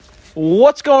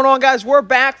What's going on, guys? We're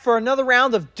back for another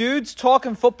round of Dudes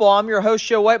Talking Football. I'm your host,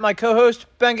 Joe White, my co-host,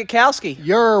 Ben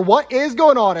Gakowski. What is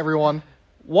going on, everyone?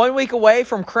 1 week away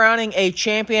from crowning a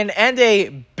champion and a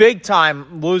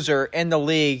big-time loser in the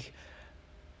league.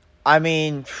 I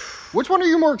mean... Which one are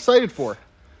you more excited for?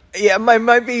 Yeah,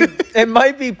 it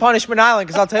might be Punishment Island,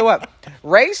 because I'll tell you what.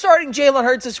 Ray starting Jalen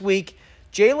Hurts this week.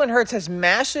 Jalen Hurts has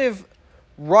massive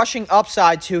rushing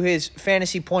upside to his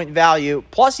fantasy point value.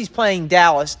 Plus, he's playing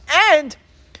Dallas. And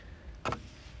I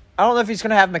don't know if he's going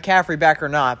to have McCaffrey back or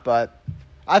not, but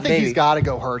I think maybe. He's got to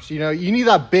go Hurts. You know, you need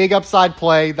that big upside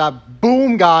play, that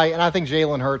boom guy, and I think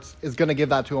Jalen Hurts is going to give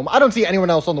that to him. I don't see anyone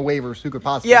else on the waivers who could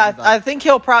possibly do that. I think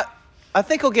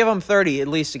he'll give him 30 at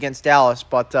least against Dallas.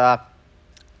 But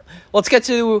let's get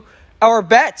to our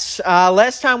bets.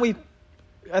 Last time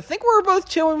I think we were both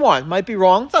 2-1. Might be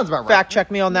wrong. Sounds about right. Fact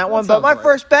check me on that one. But my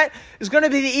first bet is going to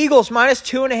be the Eagles minus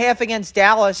 2.5 against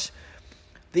Dallas.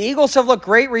 The Eagles have looked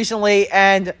great recently,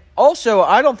 and also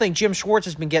I don't think Jim Schwartz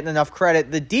has been getting enough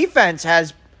credit. The defense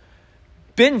has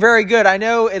been very good. I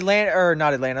know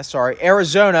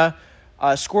Arizona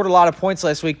scored a lot of points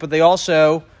last week, but they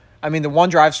also, the one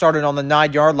drive started on the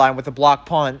 9-yard line with a block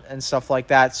punt and stuff like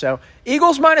that. So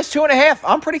Eagles minus 2.5.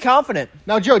 I'm pretty confident.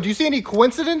 Now, Joe, do you see any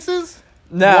coincidences?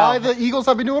 No. Why the Eagles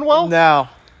have been doing well? No.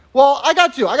 Well, I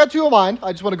got two. I got two of mine.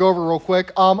 I just want to go over real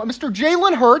quick. Mr.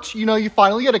 Jalen Hurts, you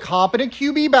finally get a competent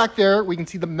QB back there. We can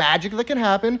see the magic that can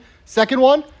happen. Second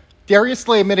one, Darius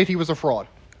Slay admitted he was a fraud.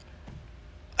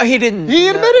 He didn't. He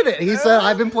admitted it. He said,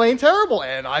 I've been playing terrible,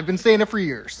 and I've been saying it for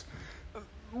years.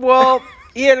 Well,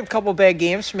 he had a couple bad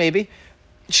games, maybe.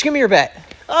 Just give me your bet.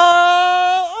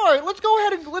 All right, let's go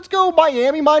ahead and let's go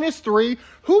Miami minus 3.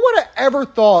 Who would have ever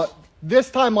thought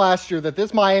this time last year that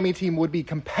this Miami team would be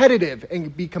competitive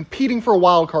and be competing for a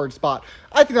wild card spot?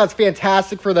 I think that's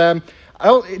fantastic for them.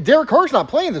 Derek Carr's not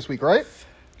playing this week, right?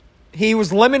 He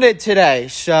was limited today,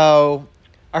 so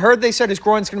I heard they said his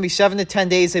groin's going to be 7 to 10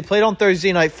 days. They played on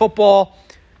Thursday Night Football.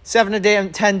 7 to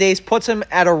 10 days puts him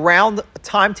at around the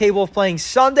timetable of playing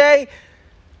Sunday.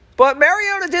 But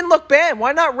Mariota didn't look bad.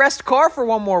 Why not rest Carr for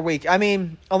one more week?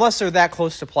 Unless they're that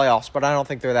close to playoffs, but I don't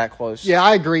think they're that close. Yeah,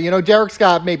 I agree. Derek's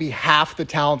got maybe half the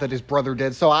talent that his brother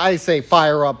did, so I say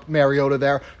fire up Mariota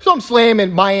there. So I'm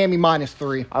slamming Miami minus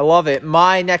 3. I love it.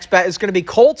 My next bet is going to be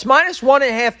Colts minus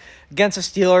 1.5 against the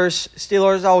Steelers.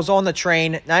 Steelers, I was on the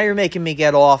train. Now you're making me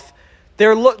get off.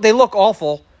 They look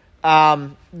awful.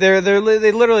 They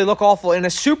literally look awful in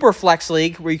a super flex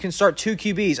league where you can start 2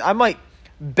 QBs. I might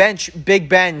bench Big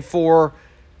Ben for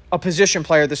a position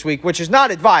player this week, which is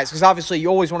not advised because obviously you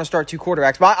always want to start 2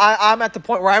 quarterbacks. But I'm at the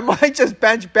point where I might just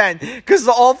bench Ben because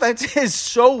the offense is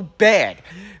so bad.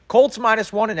 Colts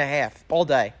minus 1.5 all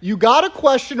day. You got to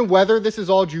question whether this is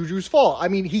all Juju's fault.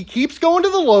 He keeps going to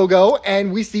the logo,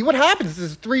 and we see what happens.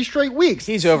 This is 3 straight weeks.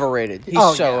 He's overrated. He's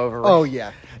overrated. Oh,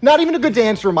 yeah. Not even a good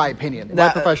answer, in my opinion, my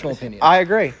professional opinion. I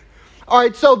agree. All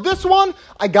right, so this one,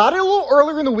 I got it a little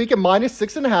earlier in the week at minus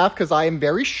 6.5 because I am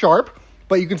very sharp,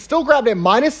 but you can still grab it at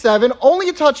minus 7. Only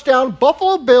a touchdown.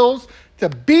 Buffalo Bills to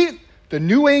beat the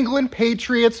New England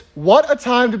Patriots. What a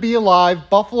time to be alive.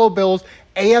 Buffalo Bills,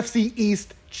 AFC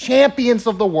East champions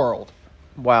of the world.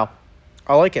 Wow.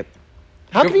 I like it.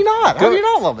 How can you not? How can you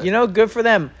not love it? Good for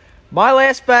them. My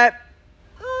last bet,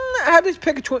 I had to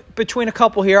pick between a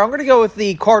couple here. I'm going to go with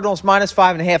the Cardinals minus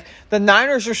 5.5. The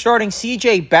Niners are starting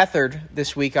C.J. Beathard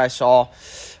this week, I saw.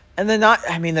 And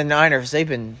the Niners, they've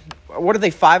been, what are they,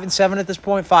 5-7 at this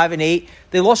point, 5-8?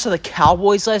 They lost to the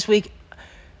Cowboys last week.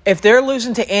 If they're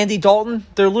losing to Andy Dalton,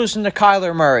 they're losing to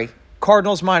Kyler Murray.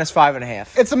 Cardinals minus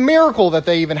 5.5. It's a miracle that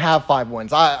they even have 5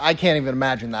 wins. I can't even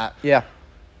imagine that. Yeah.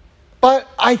 But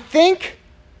I think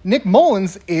Nick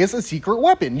Mullins is a secret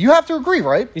weapon. You have to agree,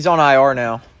 right? He's on IR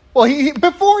now. Well,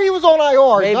 before he was on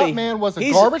IR, Maybe. that man was a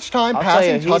garbage time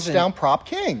passing touchdown prop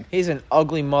king. He's an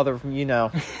ugly mother,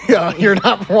 Yeah, you're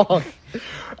not wrong.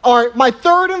 All right, my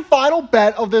third and final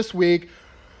bet of this week.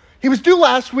 He was due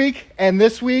last week, and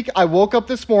this week I woke up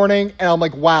this morning, and I'm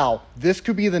like, wow, this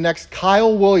could be the next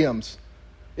Kyle Williams.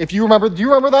 If you remember, do you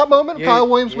remember that moment of Kyle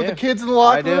Williams with the kids in the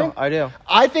locker room? I do.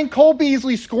 I think Cole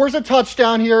Beasley scores a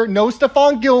touchdown here. No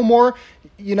Stephon Gilmore.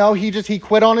 He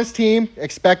quit on his team.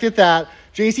 Expected that.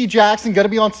 J.C. Jackson going to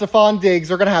be on Stephon Diggs.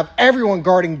 They're going to have everyone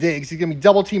guarding Diggs. He's going to be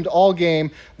double-teamed all game.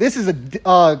 This is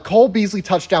a Cole Beasley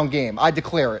touchdown game. I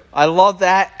declare it. I love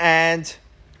that. And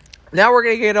now we're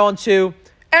going to get on to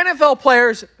NFL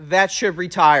players that should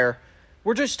retire.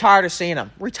 We're just tired of seeing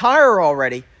them. Retire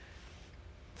already.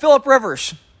 Phillip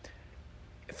Rivers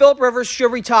Philip Rivers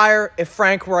should retire if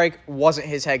Frank Reich wasn't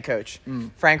his head coach.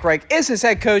 Frank Reich is his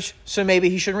head coach, so maybe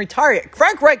he shouldn't retire.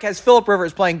 Frank Reich has Philip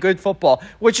Rivers playing good football,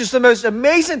 which is the most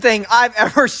amazing thing I've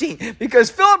ever seen, because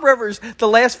Philip Rivers, the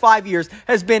last 5 years,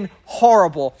 has been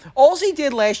horrible. All he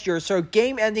did last year is throw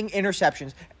game-ending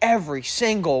interceptions every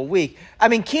single week. I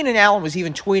mean, Keenan Allen was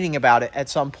even tweeting about it at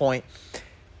some point.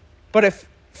 But if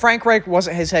Frank Reich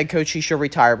wasn't his head coach, he should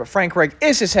retire. But Frank Reich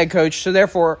is his head coach, so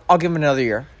therefore I'll give him another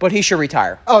year. But he should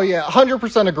retire. Oh, yeah,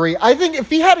 100% agree. I think if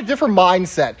he had a different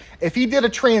mindset, if he did a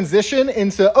transition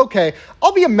into, okay,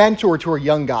 I'll be a mentor to a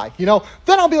young guy,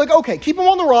 then I'll be like, okay, keep him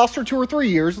on the roster 2 or 3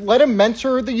 years, let him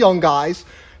mentor the young guys,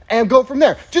 and go from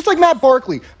there. Just like Matt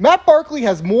Barkley. Matt Barkley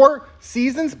has more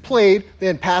seasons played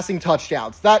than passing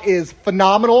touchdowns. That is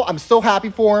phenomenal. I'm so happy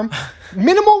for him.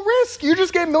 Minimal risk. You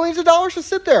just get millions of dollars to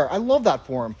sit there. I love that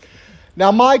for him.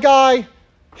 Now, my guy,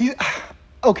 he's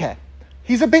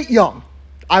a bit young.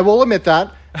 I will admit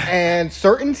that. And a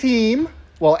certain team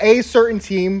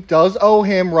does owe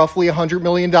him roughly $100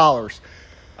 million.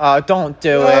 Don't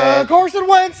do it. Carson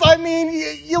Wentz, I mean,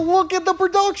 you look at the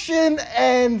production,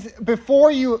 and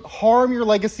before you harm your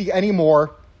legacy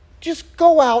anymore, just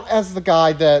go out as the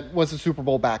guy that was a Super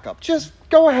Bowl backup. Just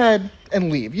go ahead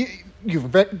and leave. You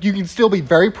can still be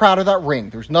very proud of that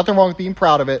ring. There's nothing wrong with being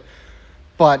proud of it,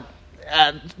 but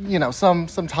some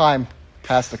time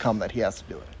has to come that he has to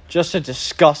do it. Just a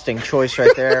disgusting choice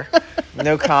right there.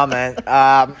 No comment.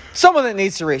 Someone that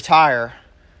needs to retire.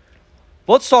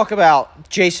 Let's talk about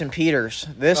Jason Peters.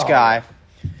 This guy.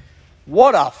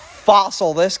 What a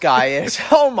fossil this guy is.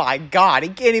 Oh, my God. He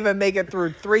can't even make it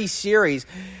through 3 series.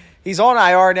 He's on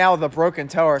IR now with a broken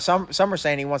toe. Some are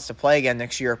saying he wants to play again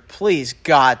next year. Please,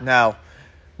 God, no.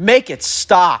 Make it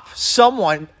stop.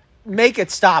 Someone, make it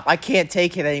stop. I can't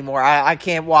take it anymore. I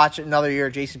can't watch another year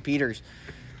of Jason Peters.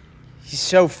 He's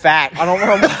so fat. I don't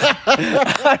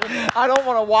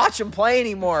want to watch him play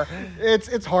anymver.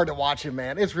 It's hard to watch him,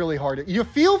 man. It's really hard. You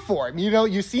feel for him.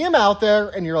 You see him out there,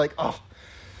 and you're like, oh,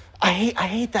 I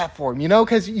hate that for him.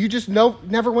 Because you just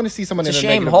never want to see someone. It's in a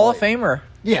shame. Hall of Famer.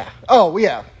 Yeah. Oh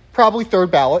yeah. Probably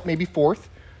 3rd ballot, maybe 4th,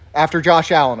 after Josh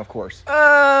Allen, of course.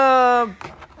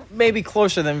 Maybe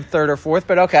closer than 3rd or 4th,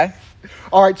 but okay.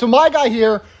 All right. So my guy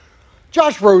here,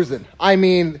 Josh Rosen. I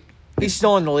mean, he's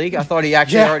still in the league. I thought he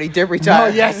actually already did retire.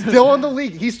 No, yeah, still in the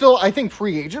league. He's still, I think,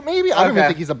 free agent maybe. I don't even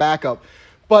think he's a backup.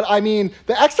 But, I mean,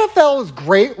 the XFL is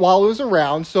great while it was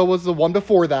around. So was the one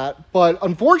before that. But,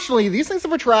 unfortunately, these things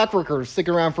have a track record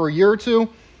sticking around for a year or two.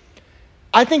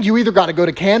 I think you either got to go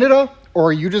to Canada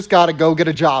or you just got to go get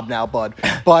a job now, bud.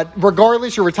 But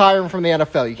regardless, you're retiring from the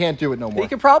NFL. You can't do it no more. He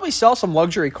could probably sell some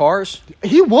luxury cars.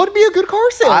 He would be a good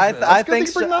car salesman. I think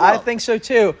so. I think so,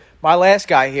 too. My last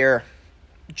guy here.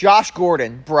 Josh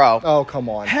Gordon, bro. Oh, come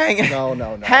on. Hang it.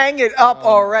 No. Hang it up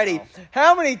already. No.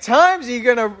 How many times are you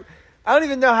going to... I don't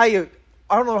even know how you...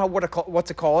 I don't know what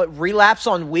to call it. Relapse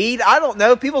on weed? I don't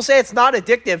know. People say it's not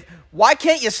addictive. Why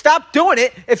can't you stop doing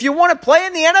it if you want to play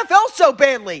in the NFL so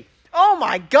badly? Oh,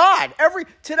 my God.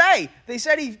 Today, they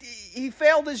said he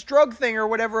failed his drug thing or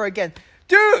whatever again.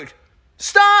 Dude,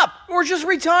 stop. Or just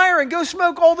retire and go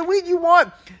smoke all the weed you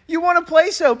want. You want to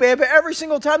play so bad, but every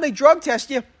single time they drug test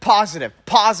you, positive.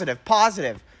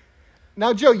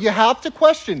 Now, Joe, you have to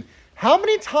question, how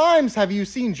many times have you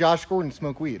seen Josh Gordon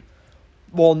smoke weed?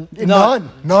 Well,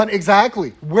 none, exactly.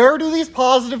 Where do these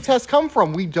positive tests come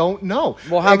from? We don't know.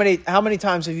 Well, how many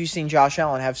times have you seen Josh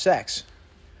Allen have sex?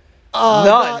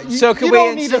 None. You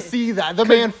don't need to see that. The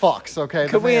man fucks, okay?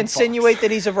 Could we insinuate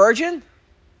that he's a virgin?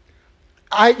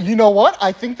 You know what?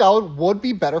 I think that would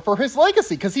be better for his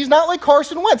legacy because he's not like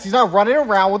Carson Wentz. He's not running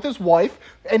around with his wife,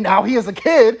 and now he has a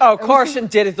kid. Oh, Carson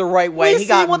did it the right way. He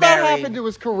got married. That happened to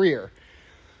his career.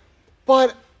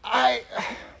 But I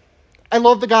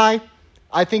love the guy.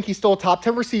 I think he's still a top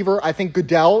 10 receiver. I think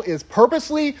Goodell is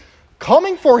purposely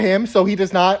coming for him so he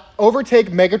does not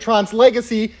overtake Megatron's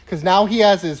legacy because now he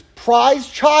has his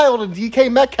prized child and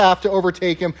DK Metcalf to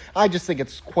overtake him. I just think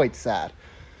it's quite sad.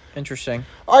 Interesting.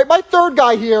 All right, my third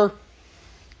guy here.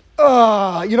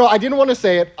 I didn't want to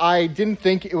say it. I didn't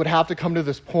think it would have to come to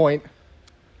this point.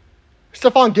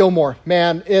 Stephon Gilmore,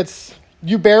 man,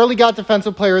 you barely got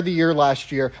Defensive Player of the Year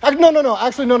last year. No.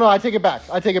 Actually, no. I take it back.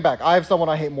 I have someone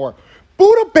I hate more.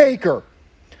 Buda Baker.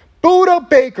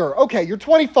 Okay, you're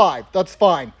 25. That's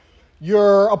fine.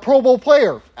 You're a Pro Bowl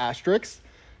player. Asterisk.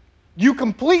 You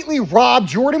completely robbed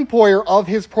Jordan Poyer of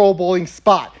his Pro Bowling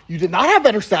spot. You did not have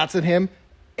better stats than him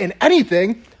in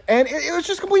anything, and it was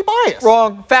just complete bias.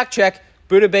 Wrong. Fact check.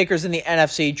 Buda Baker's in the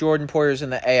NFC. Jordan Poyer's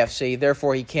in the AFC.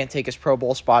 Therefore, he can't take his Pro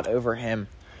Bowl spot over him.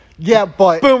 Yeah,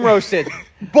 but... Boom roasted.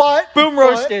 But... Boom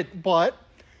roasted. But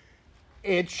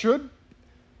it should...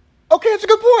 Okay, it's a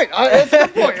good point. It's a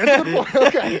good point. It's a good point.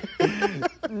 Okay.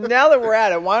 Now that we're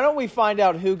at it, why don't we find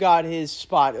out who got his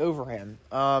spot over him?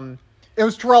 It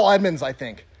was Terrell Edmonds, I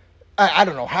think. I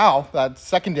don't know how. That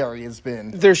secondary has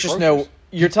been. There's just no.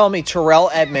 You're telling me Terrell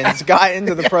Edmonds got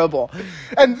into the Pro Bowl.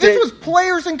 And this was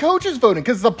players and coaches voting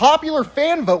because the popular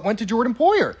fan vote went to Jordan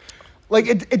Poyer. Like,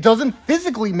 it doesn't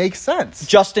physically make sense.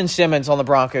 Justin Simmons on the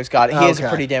Broncos got it. He is a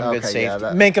pretty damn good safety.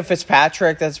 Yeah, Minkah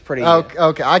Fitzpatrick, that's pretty good.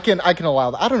 Okay, I can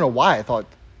allow that. I don't know why I thought.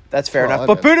 That's fair enough.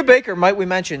 But Budda Baker, might we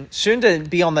mention, soon to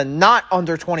be on the not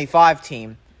under 25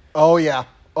 team. Oh, yeah.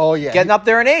 Getting up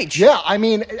there in age. Yeah, I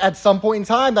mean, at some point in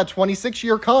time, that 26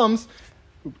 year comes,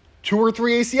 2 or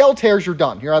 3 ACL tears, you're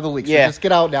done. You're out of the league. So just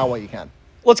get out now while you can.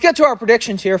 Let's get to our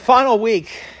predictions here. Final week.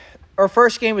 Our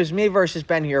first game is me versus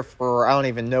Ben here for I don't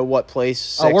even know what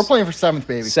place. 6th. Oh, we're playing for 7th,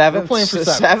 baby. 7th? We're playing for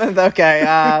 7th. 7th,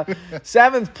 okay.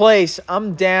 7th place.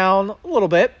 I'm down a little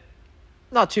bit.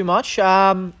 Not too much.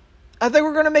 I think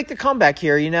we're going to make the comeback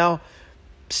here, you know.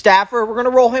 Stafford, we're going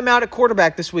to roll him out at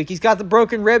quarterback this week. He's got the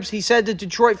broken ribs. He said to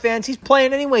Detroit fans, he's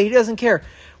playing anyway. He doesn't care.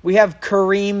 We have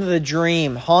Kareem the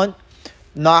Dream. Hunt,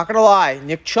 not going to lie.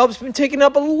 Nick Chubb's been taking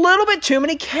up a little bit too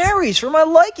many carries for my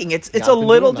liking. It's a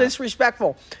little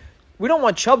disrespectful. We don't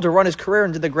want Chubb to run his career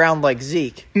into the ground like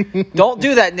Zeke. Don't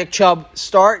do that, Nick Chubb.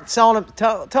 Start telling him,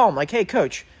 tell him, like, hey,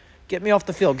 coach, get me off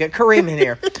the field. Get Kareem in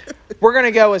here. We're going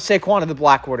to go with Saquon of the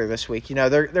Blackwater this week. You know,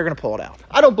 they're going to pull it out.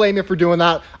 I don't blame you for doing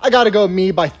that. I got to go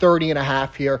me by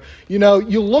 30.5 here. You know,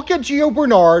 you look at Gio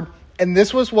Bernard, and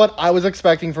this was what I was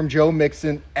expecting from Joe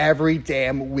Mixon every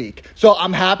damn week. So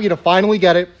I'm happy to finally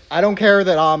get it. I don't care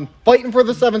that I'm fighting for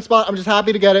the 7th spot. I'm just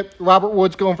happy to get it. Robert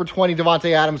Woods going for 20,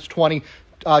 Devontae Adams 20,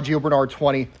 Gio Bernard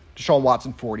 20, Deshaun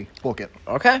Watson 40. Book it.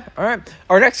 Okay, all right.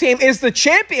 Our next game is the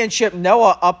championship.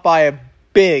 Noah up by a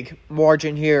big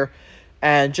margin here.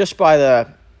 And just by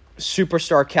the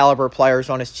superstar caliber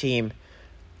players on his team,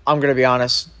 I'm going to be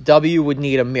honest, W would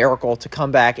need a miracle to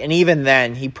come back. And even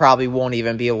then, he probably won't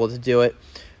even be able to do it.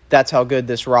 That's how good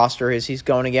this roster is. He's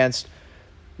going against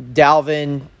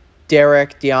Dalvin,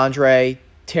 Derek, DeAndre,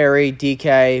 Terry,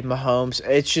 DK, Mahomes.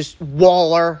 It's just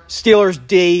Waller, Steelers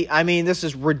D. I mean, this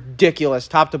is ridiculous,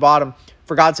 top to bottom.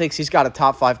 For God's sakes, he's got a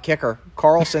top 5 kicker.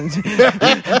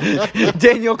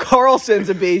 Daniel Carlson's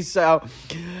a beast. So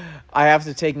I have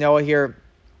to take Noah here.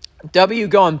 W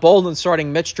going bold and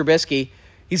starting Mitch Trubisky.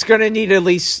 He's going to need at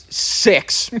least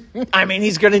 6. I mean,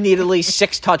 he's going to need at least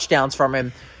 6 touchdowns from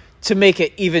him to make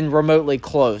it even remotely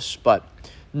close. But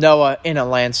Noah in a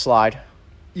landslide.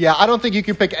 Yeah, I don't think you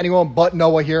can pick anyone but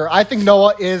Noah here. I think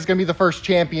Noah is going to be the first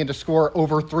champion to score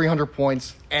over 300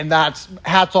 points. And that's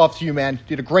hats off to you, man.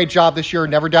 You did a great job this year.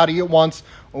 Never doubted you once.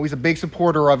 Always a big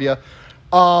supporter of you.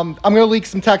 I'm going to leak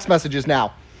some text messages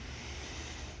now.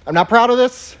 I'm not proud of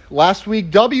this. Last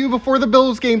week, W, before the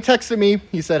Bills game, texted me.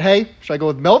 He said, hey, should I go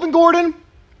with Melvin Gordon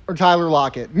or Tyler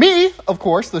Lockett? Me, of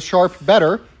course, the sharp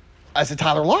better. I said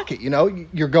Tyler Lockett. You know,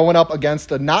 you're going up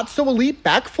against a not-so-elite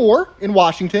back 4 in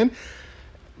Washington.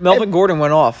 Melvin Gordon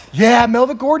went off. Yeah,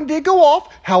 Melvin Gordon did go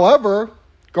off. However,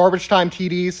 garbage time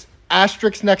TDs,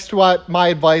 asterisk next to my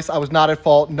advice. I was not at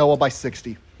fault. Noah by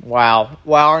 60. Wow.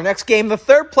 Our next game, the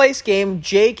 3rd place game,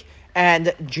 Jake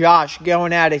and Josh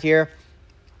going at it here.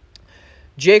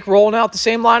 Jake rolling out the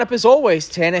same lineup as always.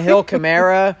 Tannehill,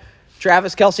 Kamara,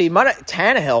 Travis Kelce.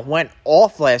 Tannehill went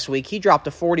off last week. He dropped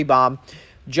a 40 bomb.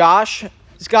 Josh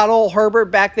has got old Herbert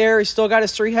back there. He's still got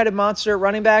his 3-headed monster at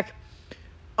running back.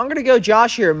 I'm going to go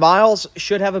Josh here. Miles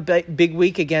should have a big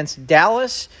week against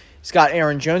Dallas. He's got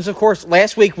Aaron Jones, of course.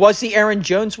 Last week was the Aaron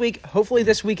Jones week. Hopefully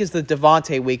this week is the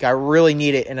Devontae week. I really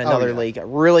need it in another league. I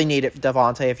really need it,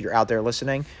 Devontae, if you're out there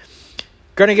listening.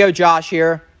 Going to go Josh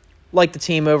here. Like the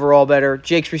team overall better.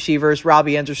 Jake's receivers,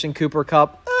 Robbie Anderson, Cooper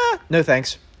Kupp. No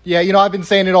thanks. Yeah, you know, I've been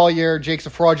saying it all year. Jake's a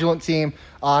fraudulent team.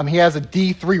 He has a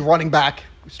D3 running back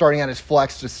starting at his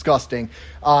flex. Disgusting.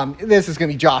 This is going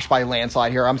to be Josh by a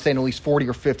landslide here. I'm saying at least 40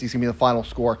 or 50 is going to be the final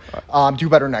score. Do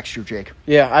better next year, Jake.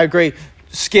 Yeah, I agree.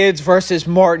 Skids versus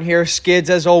Martin here. Skids,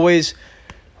 as always,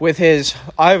 with his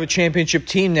I have a championship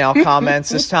team now comments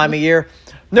this time of year.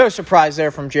 No surprise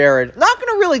there from Jared. Not going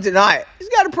to really deny it. He's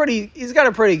got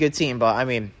a pretty good team, but I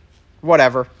mean,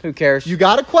 whatever. Who cares? You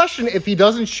got to question if he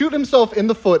doesn't shoot himself in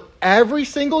the foot every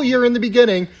single year in the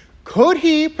beginning. Could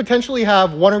he potentially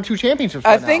have 1 or 2 championships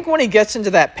I think when he gets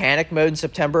into that panic mode in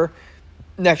September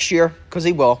next year, because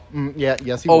he will.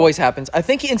 Yes, he always will. happens. I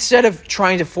think instead of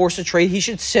trying to force a trade, he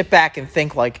should sit back and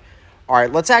think like, all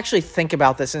right, let's actually think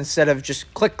about this instead of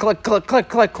just click,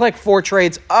 4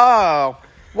 trades. Oh,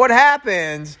 what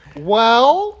happened?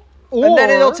 Well, and then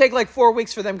it'll take like 4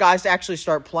 weeks for them guys to actually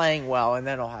start playing well, and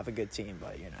then he'll have a good team.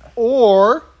 But you know,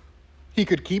 or he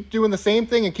could keep doing the same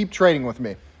thing and keep trading with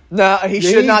me. No, he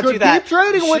should not do that. Keep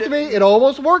trading with me. It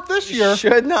almost worked this year.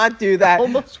 Should not do that.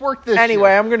 Almost worked this year.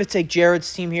 Anyway, I'm going to take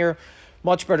Jared's team here.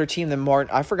 Much better team than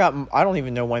Martin. I don't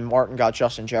even know when Martin got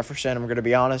Justin Jefferson, I'm going to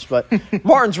be honest. But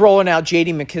Martin's rolling out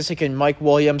J.D. McKissick and Mike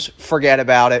Williams. Forget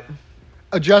about it.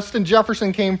 Justin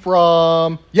Jefferson came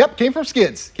from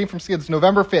Skids. Came from Skids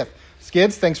November 5th.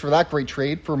 Skids, thanks for that great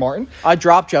trade for Martin. I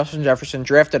dropped Justin Jefferson,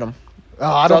 drafted him.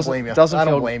 Oh, I don't blame you. I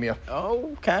don't blame you.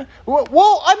 Oh, okay.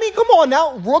 Well, I mean, come on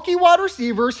now. Rookie wide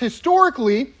receivers,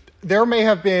 historically, there may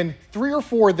have been 3 or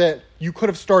 4 that you could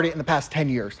have started in the past 10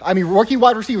 years. I mean, rookie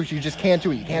wide receivers, you just can't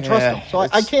do it. You can't trust them. So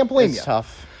I can't blame you. It's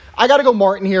tough. I got to go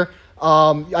Martin here.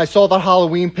 I saw that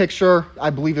Halloween picture. I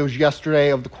believe it was yesterday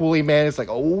of the Kool-Aid Man. It's like,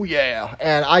 oh, yeah.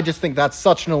 And I just think that's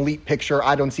such an elite picture.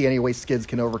 I don't see any way Skids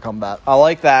can overcome that. I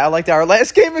like that. Our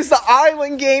last game is the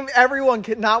island game. Everyone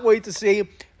cannot wait to see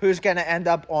who's going to end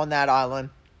up on that island.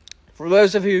 For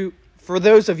those of you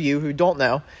who don't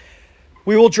know,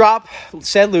 we will drop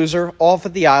said loser off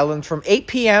at the island from 8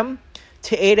 p.m.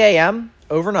 to 8 a.m.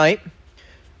 overnight.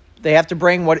 They have to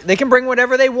they can bring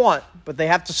whatever they want, but they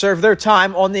have to serve their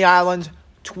time on the island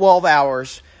 12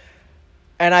 hours.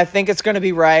 And I think it's going to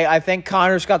be Ray. I think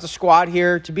Connor's got the squad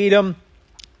here to beat him.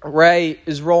 Ray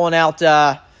is rolling out.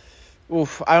 I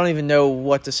don't even know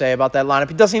what to say about that lineup.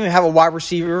 He doesn't even have a wide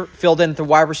receiver filled in the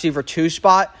wide receiver 2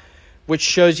 spot, which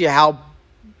shows you how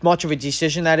much of a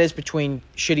decision that is between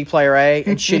shitty player A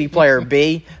and shitty player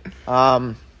B.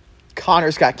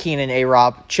 Connor's got Keenan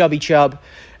A-Rob, Chubby Chubb,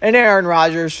 and Aaron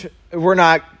Rodgers. We're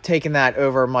not taking that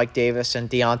over Mike Davis and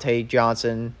Deontay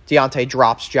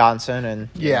Drops Johnson. And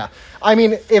yeah. I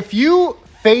mean, if you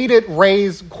faded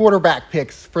Ray's quarterback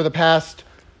picks for the past,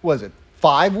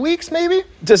 5 weeks maybe?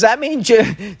 Does that mean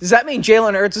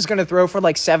Jalen Hurts is going to throw for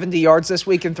like 70 yards this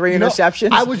week and 3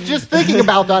 interceptions? I was just thinking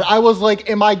about that. I was like,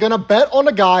 am I going to bet on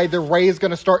a guy that Ray is going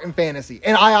to start in fantasy?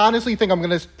 And I honestly think I'm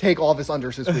going to take all of his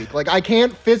unders this week. Like, I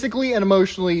can't physically and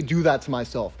emotionally do that to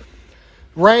myself.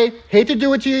 Ray, hate to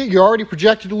do it to you. You're already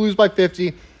projected to lose by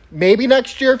 50. Maybe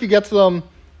next year if you get some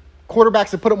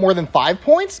quarterbacks that put up more than 5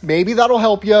 points, maybe that'll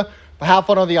help you. But have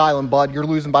fun on the island, bud. You're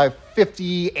losing by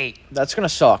 58. That's going to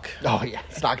suck. Oh, yeah.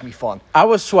 It's not going to be fun. I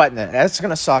was sweating it. That's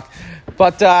going to suck.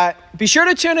 But be sure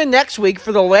to tune in next week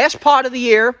for the last pod of the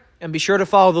year. And be sure to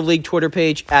follow the league Twitter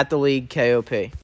page @TheLeagueKOP.